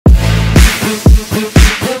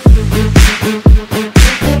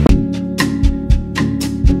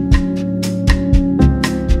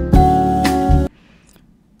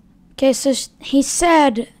Okay, so he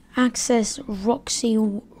said access Roxy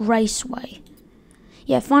Raceway.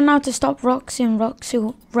 Yeah, find out to stop Roxy and Roxy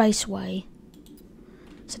Raceway.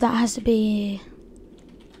 So that has to be...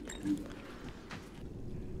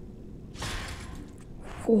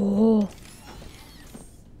 Oh.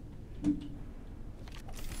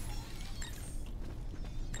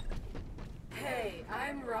 Hey,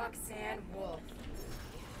 I'm Roxanne Wolf.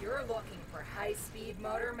 If you're looking for high-speed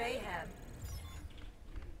motor mayhem,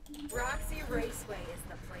 Roxy Raceway is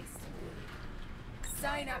the place to be.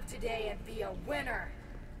 Sign up today and be a winner.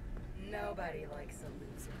 Nobody likes a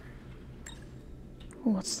loser.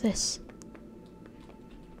 What's this?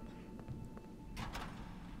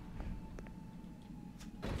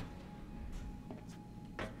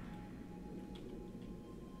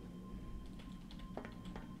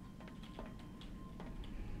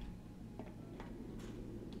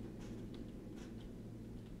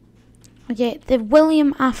 Okay, the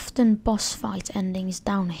William Afton boss fight ending is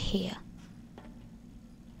down here.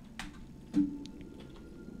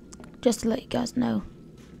 Just to let you guys know.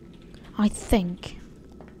 I think.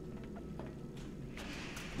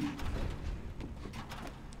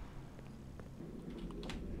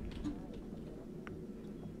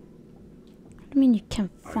 I mean, you can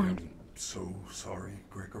find. I am so sorry,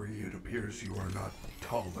 Gregory. It appears you are not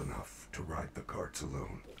tall enough to ride the carts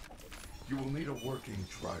alone. You will need a working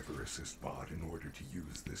driver assist bod in order to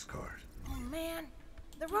use this cart. Oh man,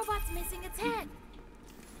 the robot's missing its head.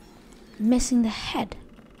 Missing the head.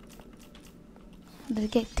 Did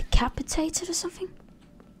it get decapitated or something?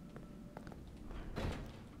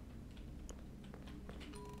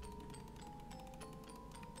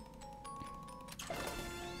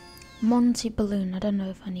 Monty Balloon, I don't know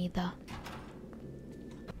if I need that.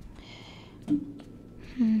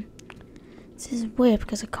 This is weird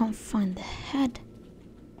because I can't find the head.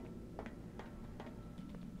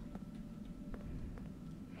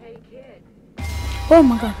 Hey kid. Oh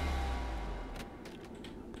my god.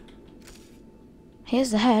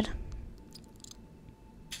 Here's the head.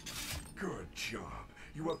 Good job.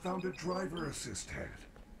 You have found a driver assist head.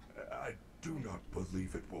 I do not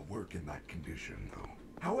believe it will work in that condition, though.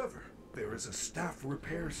 However, there is a staff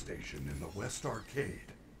repair station in the West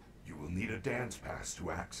Arcade. You will need a dance pass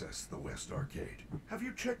to access the West Arcade. Have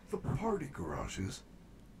you checked the party garages?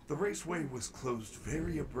 The raceway was closed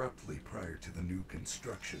very abruptly prior to the new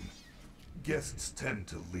construction. Guests tend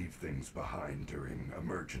to leave things behind during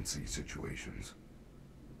emergency situations.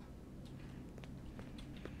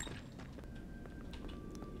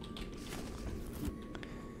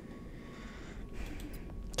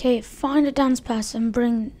 Okay, find a dance pass and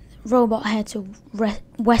bring Robot Head to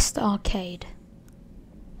West Arcade.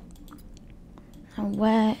 And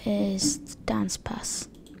where is the dance pass?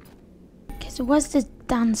 Okay, so where's the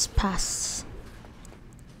dance pass?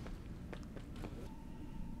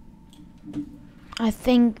 I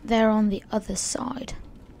think they're on the other side.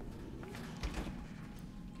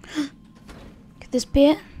 Could this be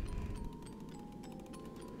it?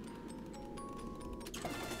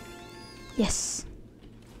 Yes.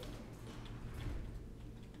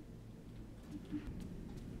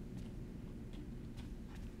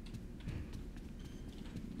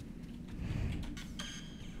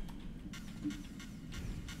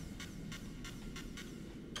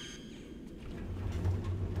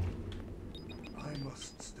 I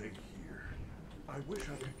must stay here. I wish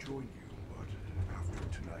I could join you, but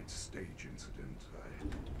after tonight's stage incident, I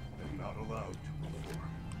am not allowed to perform.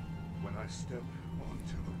 When I step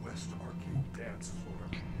onto the West Arcade dance floor,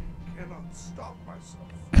 I cannot stop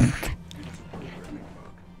myself. It's a programming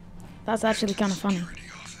bug. That's actually kind of funny. Security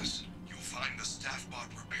office. You'll find the staff bot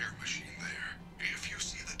repair machine there. If you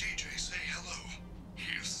see the DJ, say hello.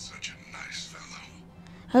 He is such a nice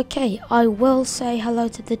fellow. Okay, I will say hello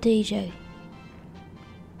to the DJ.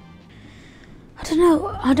 I don't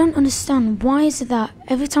know, I don't understand. Why is it that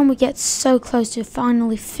every time we get so close to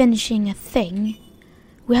finally finishing a thing,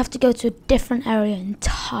 we have to go to a different area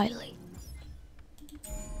entirely?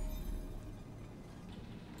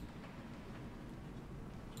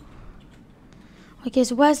 Okay,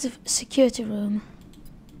 so where's the security room?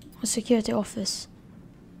 Or security office?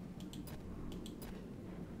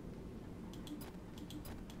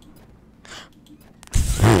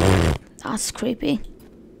 That's creepy.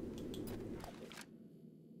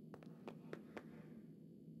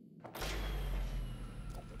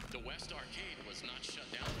 The West Arcade was not shut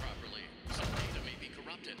down properly. Some data may be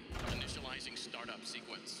corrupted. Initializing startup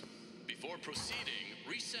sequence. Before proceeding,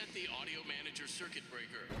 reset the audio manager circuit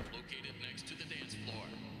breaker located next to the dance floor.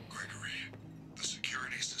 Gregory, the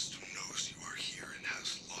security system knows you are here and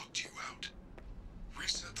has locked you out.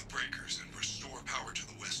 Reset the breakers and restore power to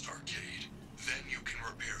the West Arcade. Then you can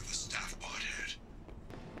repair the staff bot head.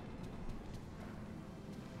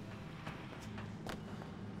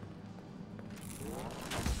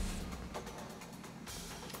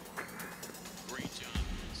 Great job.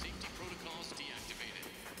 Safety protocols deactivated.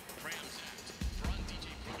 Prams Act. Front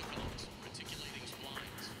DJ protocols. Reticulating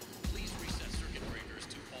splines. Please reset circuit breakers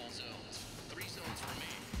to all zones. 3 zones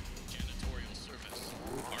remain. Janitorial service.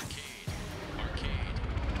 Arcade. Arcade.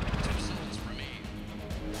 2 zones remain.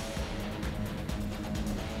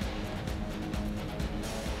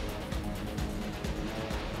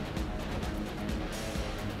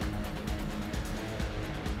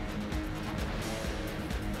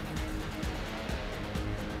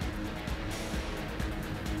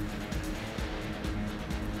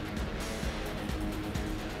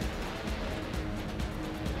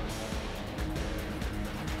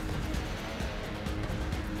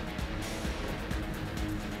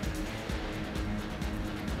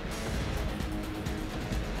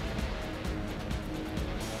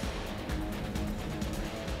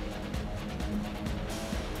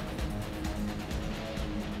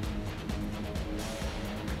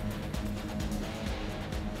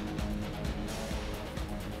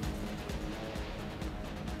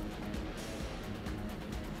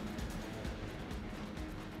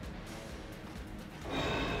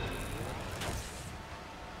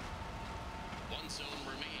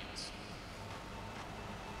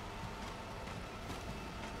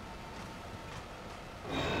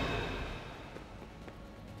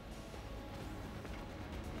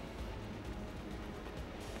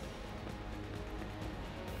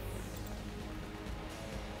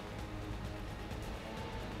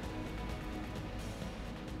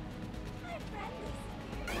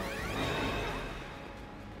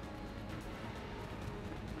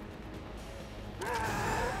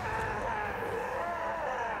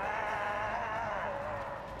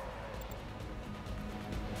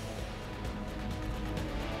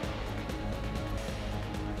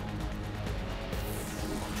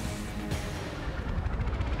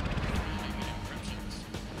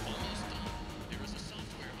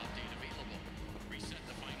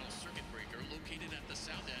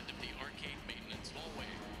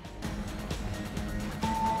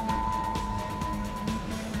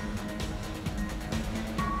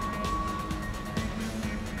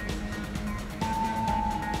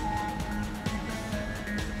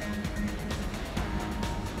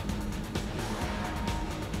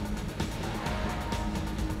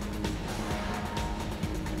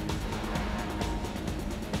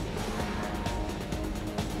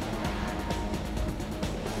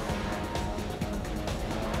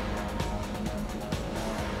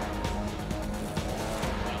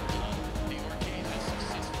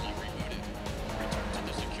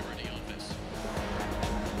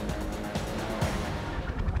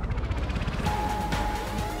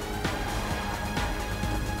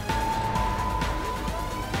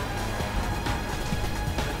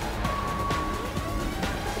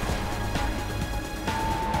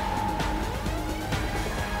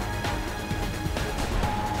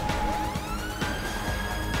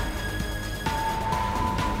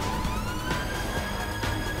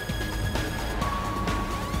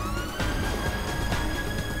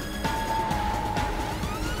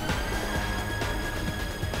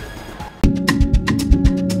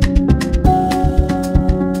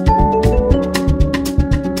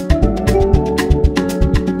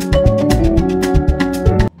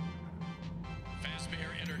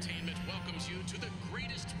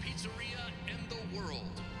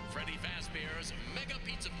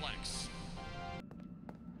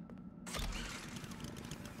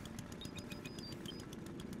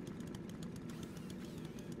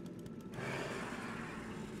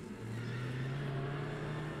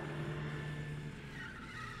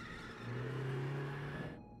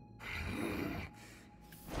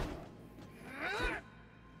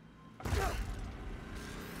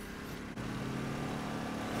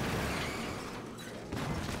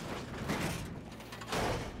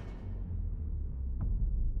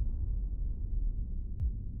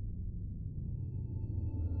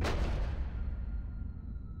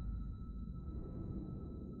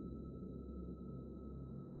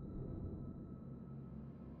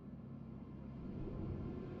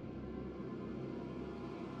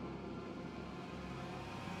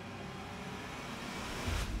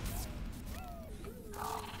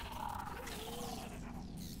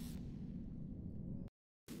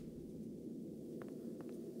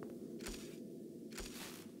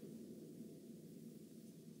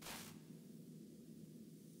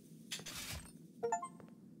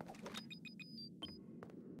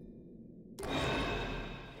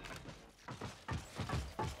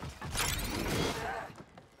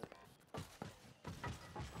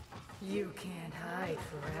 You can't hide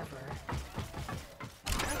forever.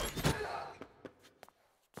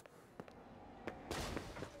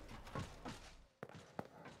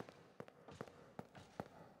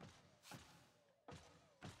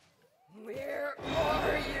 Where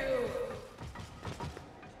are you?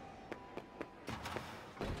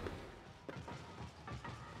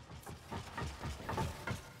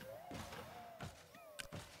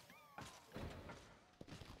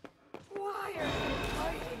 Why are you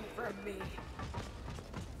hiding from me?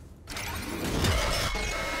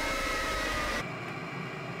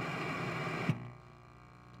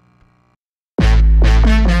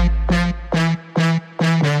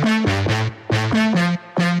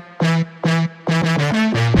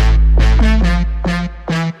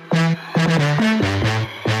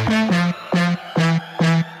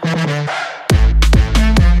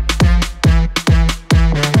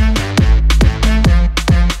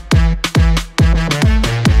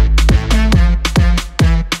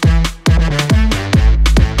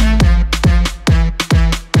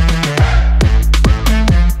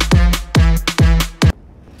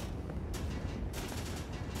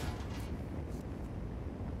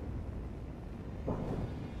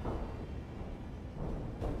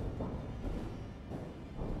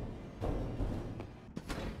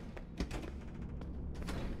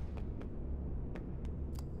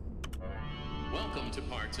 Welcome to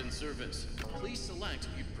Parts and Service. Please select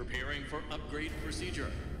Preparing for Upgrade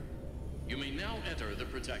Procedure. You may now enter the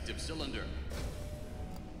protective cylinder.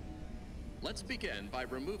 Let's begin by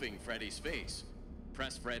removing Freddy's face.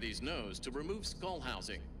 Press Freddy's nose to remove skull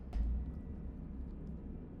housing.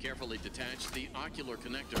 Carefully detach the ocular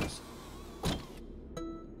connectors.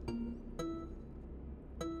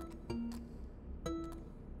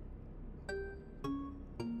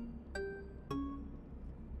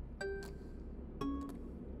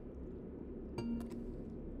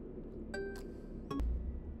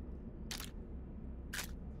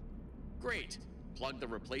 Great. Plug the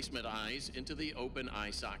replacement eyes into the open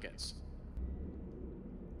eye sockets.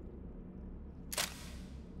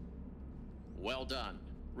 Well done.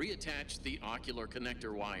 Reattach the ocular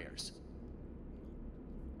connector wires.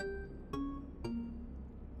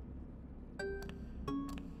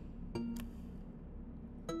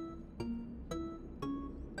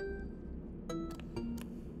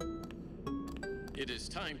 It is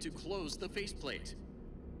time to close the faceplate.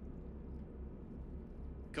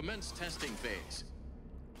 Commence testing phase.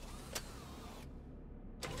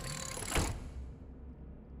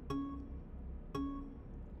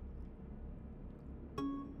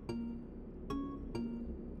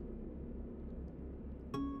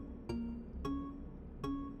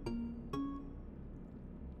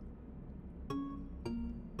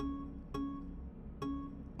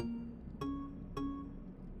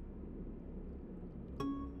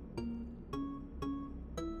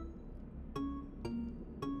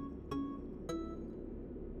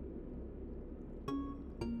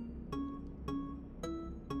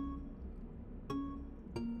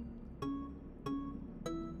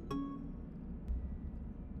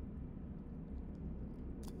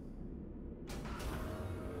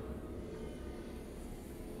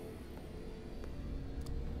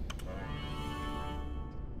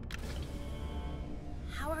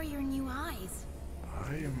 How are your new eyes?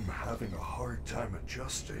 I am having a hard time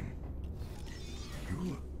adjusting.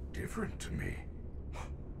 You look different to me.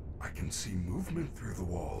 I can see movement through the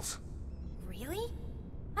walls. Really?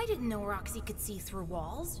 I didn't know Roxy could see through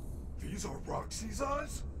walls. These are Roxy's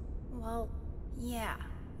eyes? Well, yeah.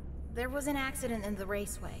 There was an accident in the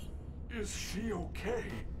raceway. Is she okay?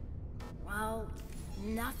 Well,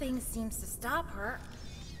 nothing seems to stop her.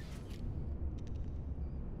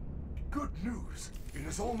 Good news. It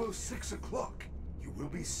is almost 6 o'clock. You will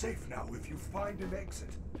be safe now if you find an exit.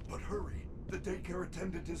 But hurry. The daycare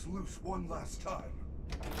attendant is loose one last time.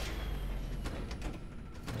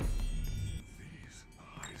 These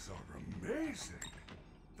eyes are amazing.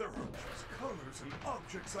 There are just colors and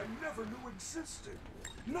objects I never knew existed.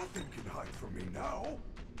 Nothing can hide from me now.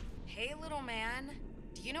 Hey, little man.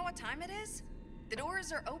 Do you know what time it is? The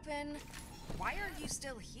doors are open. Why are you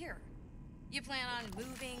still here? You plan on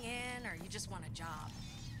moving in, or you just want a job?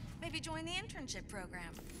 Maybe join the internship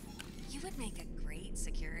program. You would make a great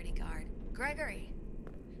security guard. Gregory,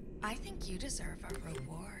 I think you deserve a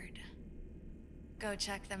reward. Go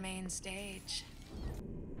check the main stage.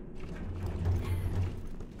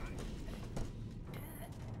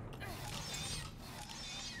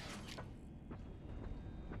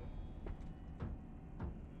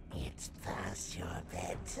 It's past your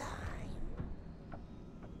bedtime.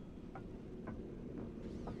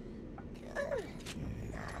 Good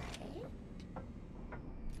night.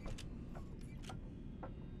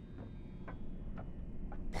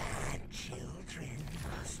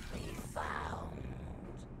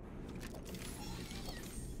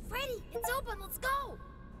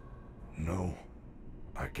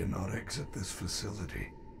 cannot exit this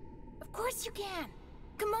facility. Of course you can.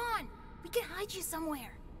 Come on, we can hide you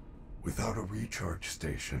somewhere. Without a recharge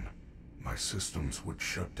station, my systems would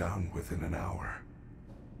shut down within an hour.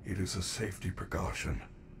 It is a safety precaution.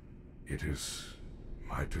 It is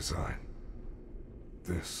my design.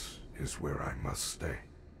 This is where I must stay.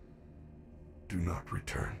 Do not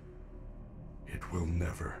return. It will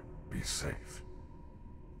never be safe.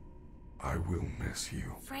 I will miss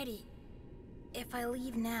you. Freddy, if I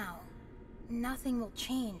leave now, nothing will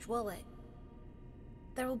change, will it?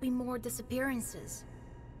 There will be more disappearances.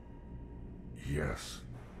 Yes,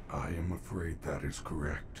 I am afraid that is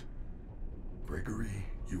correct. Gregory,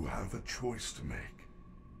 you have a choice to make.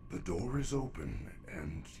 The door is open,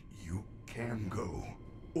 and you can go.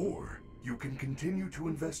 Or you can continue to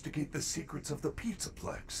investigate the secrets of the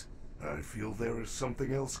Pizzaplex. I feel there is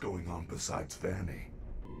something else going on besides Vanny.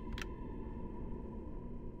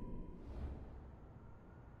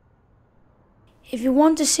 If you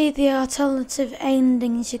want to see the alternative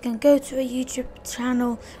endings, you can go to a YouTube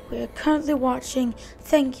channel we are currently watching.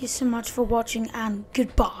 Thank you so much for watching, and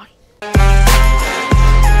goodbye.